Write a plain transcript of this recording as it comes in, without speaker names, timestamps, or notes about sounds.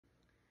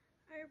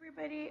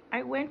Everybody,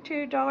 I went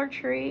to Dollar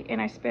Tree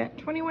and I spent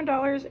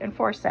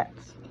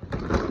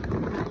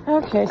 $21.04.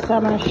 Okay, so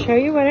I'm going to show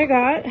you what I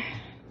got.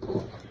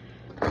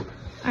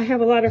 I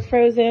have a lot of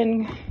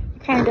frozen,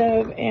 kind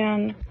of,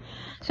 and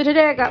so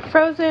today I got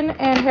frozen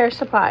and hair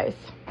supplies.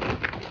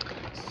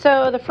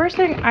 So the first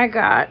thing I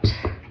got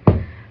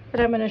that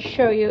I'm going to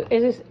show you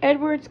is this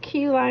Edwards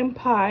key lime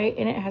pie,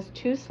 and it has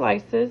 2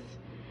 slices.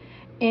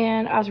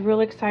 And I was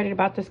really excited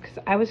about this because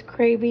I was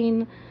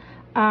craving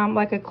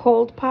like a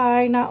cold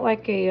pie, not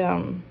like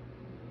a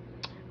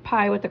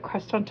pie with a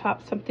crust on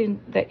top, something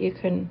that you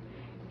can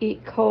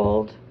eat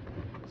cold.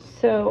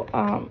 So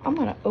I'm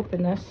gonna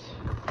open this,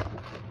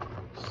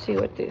 see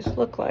what these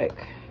look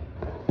like.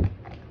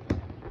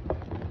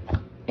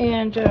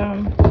 And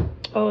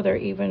oh, they're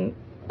even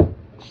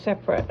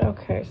separate.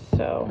 Okay,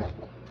 so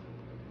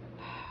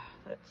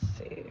let's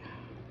see.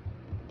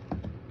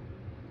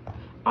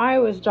 I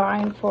was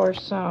dying for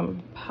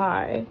some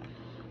pie,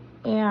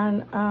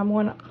 and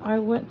when I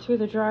went through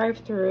the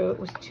drive-through, it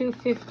was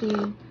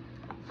 $2.50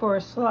 for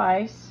a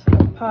slice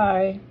of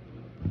pie,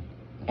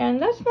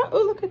 and that's not,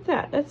 oh, look at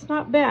that, that's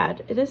not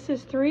bad. This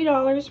is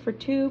 $3 for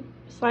 2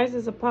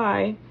 slices of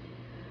pie,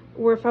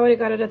 where if I would have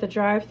got it at the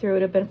drive-through, it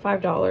would have been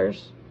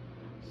 $5.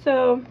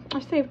 So I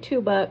saved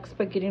 $2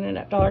 by getting it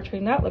at Dollar Tree,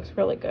 and that looks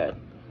really good.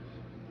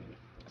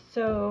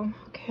 So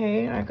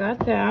okay, I got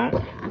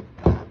that.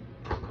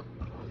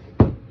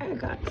 I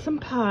got some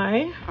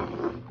pie,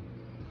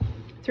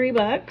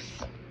 $3.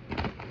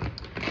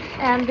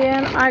 And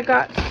then I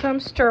got some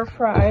stir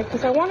fry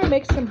because I want to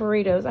make some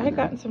burritos. I had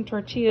gotten some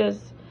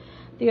tortillas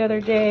the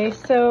other day,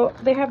 so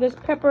they have this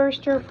pepper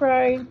stir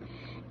fry. And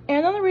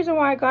the only reason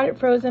why I got it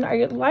frozen,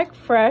 I like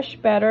fresh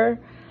better,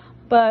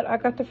 but I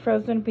got the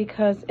frozen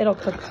because it'll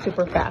cook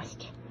super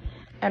fast.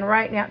 And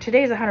right now,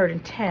 today's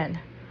 110.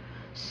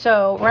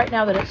 So right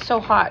now that it's so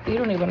hot, you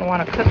don't even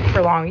want to cook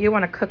for long. You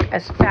want to cook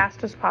as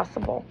fast as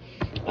possible.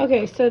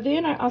 Okay, so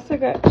then I also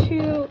got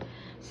 2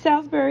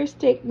 Salisbury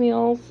steak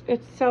meals.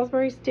 It's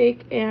Salisbury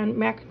steak and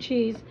mac and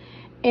cheese.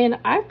 And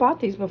I've bought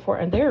these before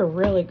and they're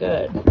really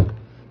good.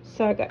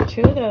 So I got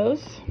 2 of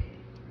those.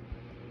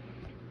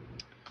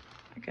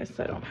 I guess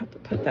I don't have to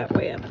put that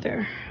way up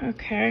there.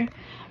 Okay.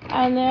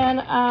 And then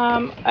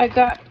I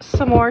got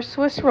some more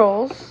Swiss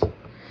rolls.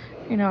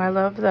 You know, I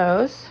love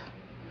those.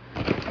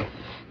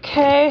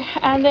 Okay,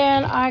 and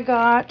then I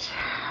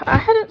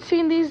hadn't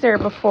seen these there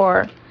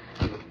before.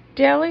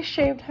 Deli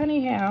shaved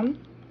honey ham.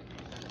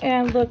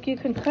 And look, you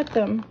can cut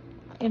them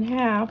in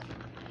half.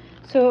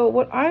 So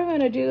what I'm going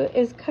to do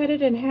is cut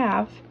it in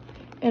half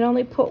and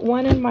only put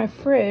 1 in my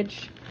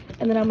fridge.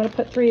 And then I'm going to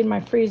put 3 in my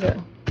freezer.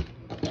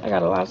 I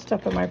got a lot of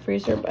stuff in my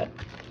freezer, but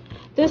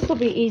this will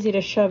be easy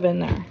to shove in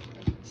there.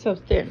 So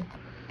thin.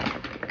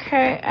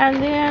 Okay,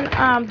 and then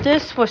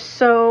this was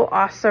so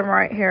awesome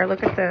right here.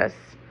 Look at this.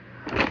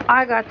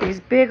 I got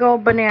these big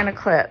old banana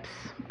clips.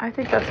 I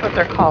think that's what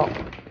they're called.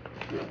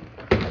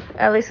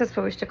 At least that's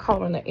what we used to call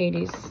them in the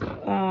 80s.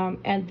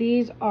 And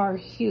these are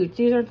huge.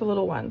 These aren't the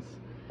little ones.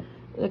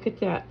 Look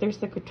at that.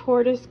 There's like a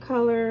tortoise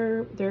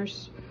color.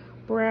 There's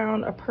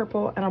brown, a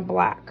purple, and a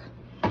black.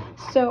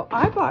 So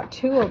I bought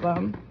 2 of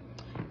them.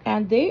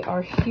 And they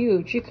are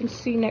huge. You can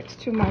see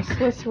next to my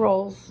Swiss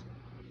rolls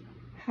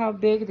how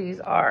big these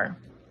are.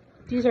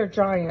 These are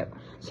giant.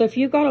 So if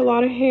you got a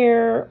lot of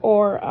hair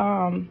or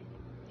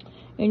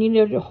and you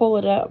need to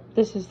hold it up,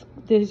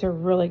 these are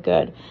really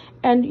good.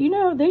 And you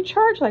know, they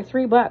charge like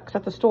 $3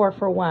 at the store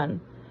for 1.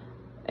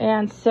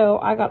 And so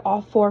I got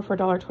all 4 for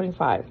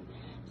 $1.25.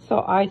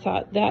 So I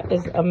thought that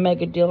is a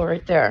mega deal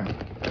right there.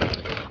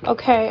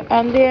 Okay,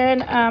 and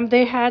then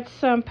they had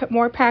some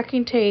more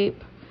packing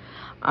tape.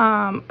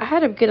 I had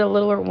to get a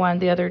littler one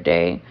the other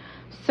day.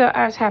 So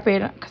I was happy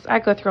because I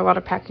go through a lot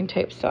of packing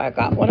tape. So I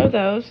got 1 of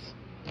those.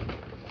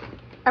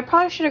 I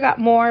probably should have got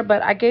more,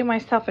 but I gave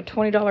myself a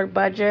 $20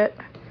 budget.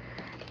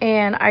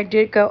 And I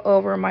did go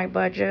over my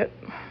budget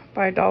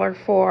by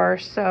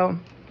 $1.04, so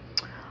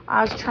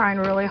I was trying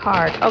really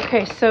hard.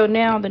 Okay, so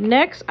now the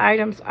next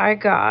items I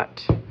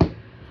got,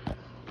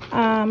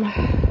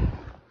 I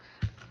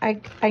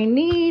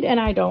need and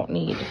I don't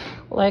need.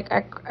 Like,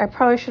 I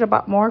probably should have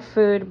bought more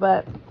food,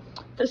 but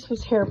this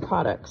was hair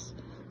products.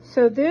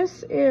 So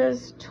this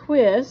is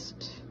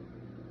Twist,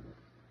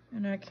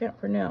 and I can't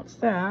pronounce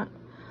that,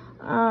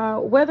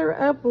 Weather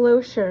Up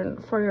Lotion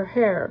for your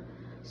hair.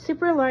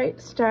 Super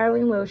light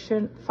styling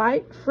lotion,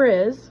 fight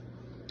frizz,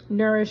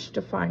 nourish,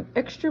 define,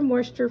 extra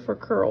moisture for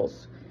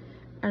curls.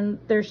 And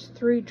there's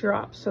 3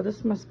 drops, so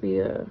this must be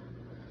a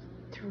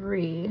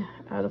 3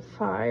 out of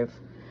 5,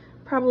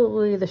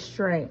 probably the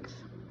strength.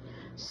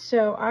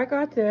 So I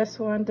got this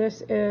one.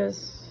 This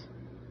is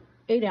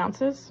 8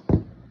 ounces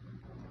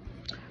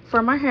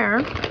for my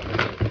hair.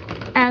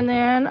 And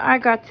then I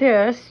got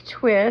this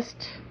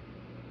Twist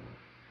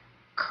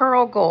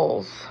Curl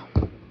Goals.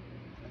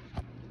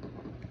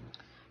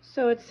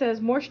 So it says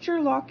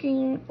moisture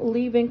locking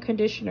leave-in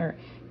conditioner,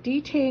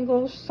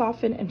 detangle,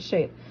 soften, and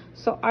shape.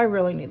 So I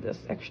really need this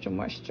extra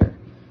moisture.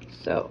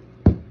 So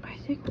I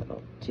think what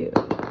I'll do,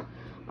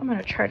 I'm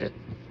gonna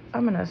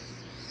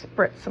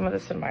spritz some of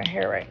this in my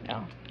hair right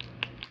now.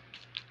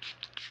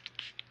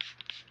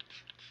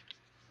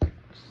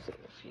 Let's see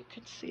if you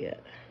can see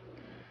it.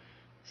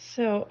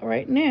 So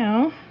right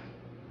now,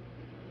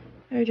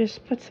 I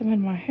just put some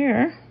in my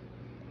hair.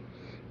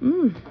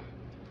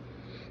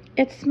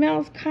 It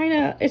smells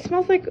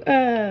like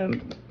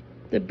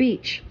the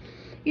beach.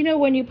 You know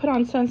when you put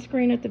on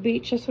sunscreen at the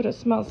beach, that's what it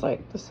smells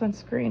like, the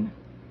sunscreen.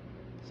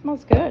 It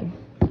smells good.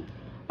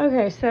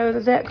 Okay, so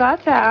that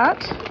got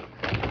that.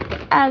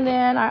 And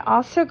then I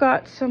also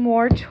got some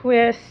more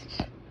Twist.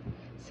 It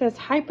says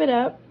Hype It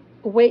Up,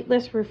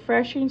 Weightless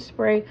Refreshing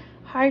Spray,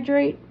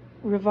 Hydrate,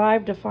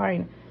 Revive,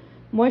 Define.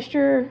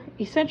 Moisture,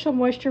 essential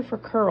moisture for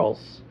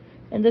curls.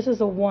 And this is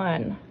a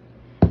 1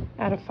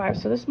 out of 5,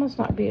 so this must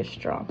not be as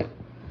strong.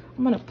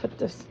 I'm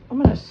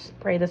gonna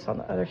spray this on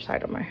the other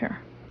side of my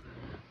hair.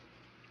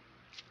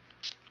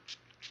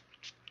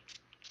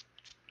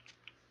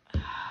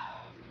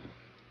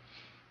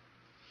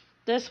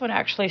 This one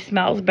actually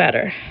smells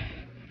better.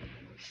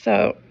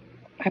 So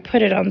I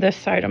put it on this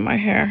side of my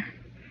hair.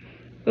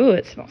 Ooh,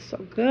 it smells so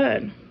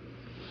good.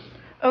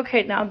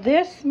 Okay, now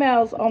this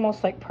smells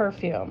almost like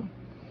perfume.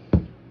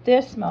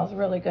 This smells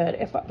really good.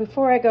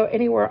 Before I go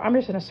anywhere, I'm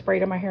just gonna spray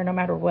it on my hair no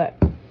matter what,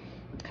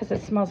 because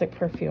it smells like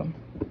perfume.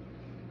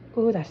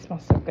 Ooh, that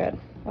smells so good.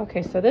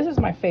 Okay, so this is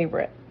my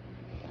favorite.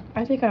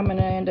 I think I'm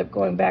gonna end up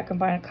going back and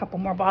buying a couple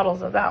more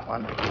bottles of that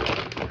one.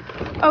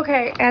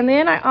 Okay, and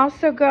then I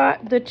also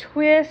got the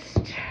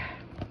Twist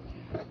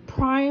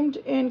Primed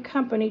and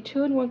Company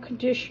 2-in-1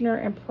 conditioner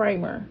and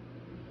primer.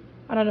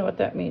 I don't know what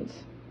that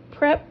means.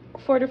 Prep,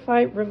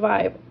 Fortify,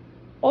 Revive,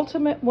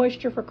 Ultimate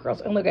Moisture for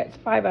Curls. And look, it's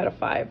 5 out of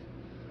 5.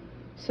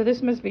 So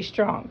this must be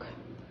strong.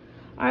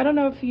 I don't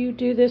know if you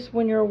do this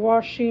when you're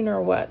washing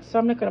or what, so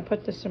I'm not going to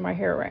put this in my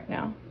hair right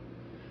now.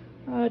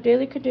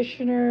 Daily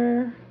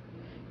conditioner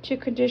to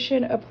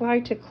condition, apply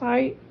to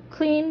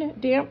clean,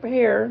 damp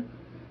hair,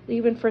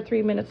 even for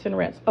 3 minutes and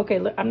rinse. Okay,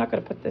 I'm not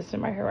going to put this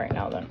in my hair right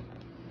now then.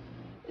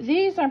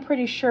 These I'm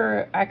pretty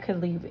sure I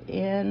could leave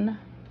in.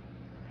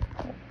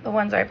 The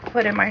ones I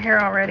put in my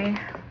hair already.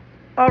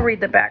 I'll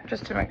read the back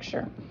just to make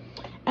sure.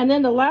 And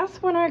then the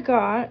last one I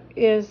got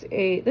is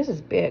this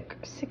is big,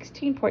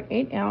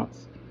 16.8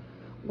 ounce,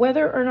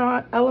 whether or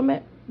not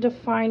element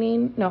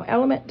defined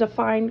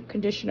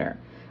conditioner.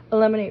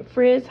 Eliminate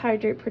frizz,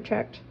 hydrate,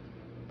 protect,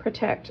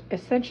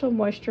 essential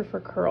moisture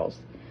for curls.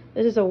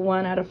 This is a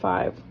 1 out of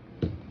 5.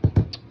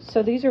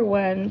 So these are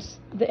 1s,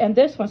 and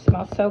this one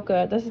smells so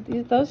good. Those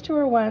 2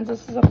 are 1s.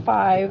 This is a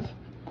 5,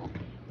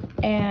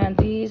 and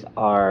these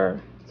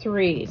are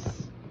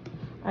 3s.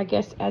 I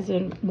guess as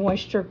in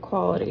moisture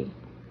quality.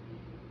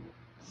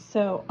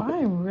 So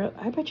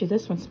I bet you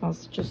this one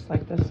smells just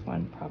like this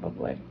one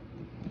probably.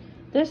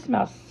 This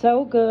smells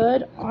so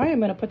good. I am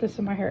gonna put this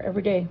in my hair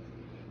every day.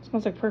 It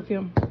smells like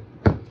perfume.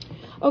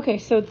 Okay,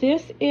 so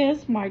this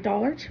is my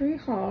Dollar Tree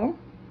haul.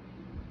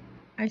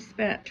 I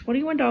spent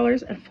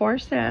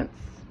 $21.04.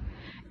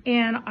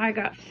 And I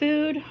got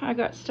food, I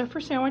got stuff for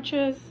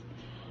sandwiches.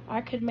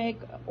 I'm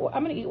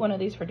gonna eat one of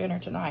these for dinner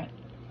tonight.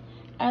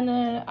 And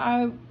then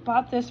I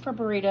bought this for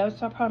burritos,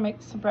 so I'll probably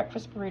make some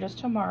breakfast burritos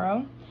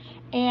tomorrow.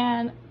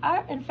 And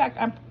in fact,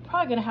 I'm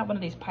probably gonna have one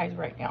of these pies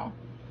right now,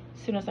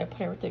 as soon as I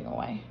put everything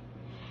away.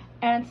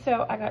 And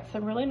so I got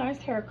some really nice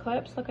hair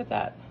clips. Look at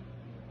that,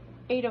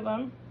 8 of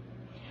them.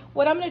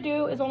 What I'm gonna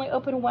do is only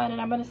open one, and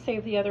I'm gonna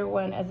save the other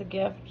one as a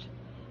gift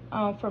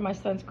for my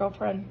son's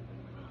girlfriend.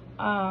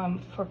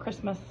 For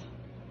Christmas.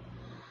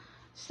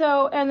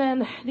 So, and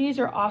then these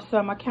are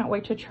awesome. I can't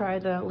wait to try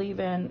the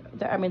leave-in,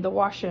 the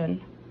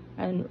wash-in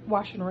and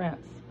wash and rinse.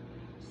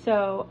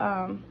 So,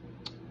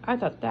 I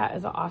thought that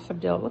is an awesome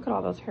deal. Look at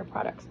all those hair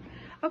products.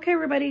 Okay,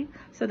 everybody.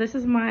 So this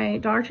is my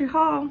Dollar Tree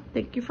haul.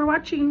 Thank you for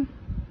watching.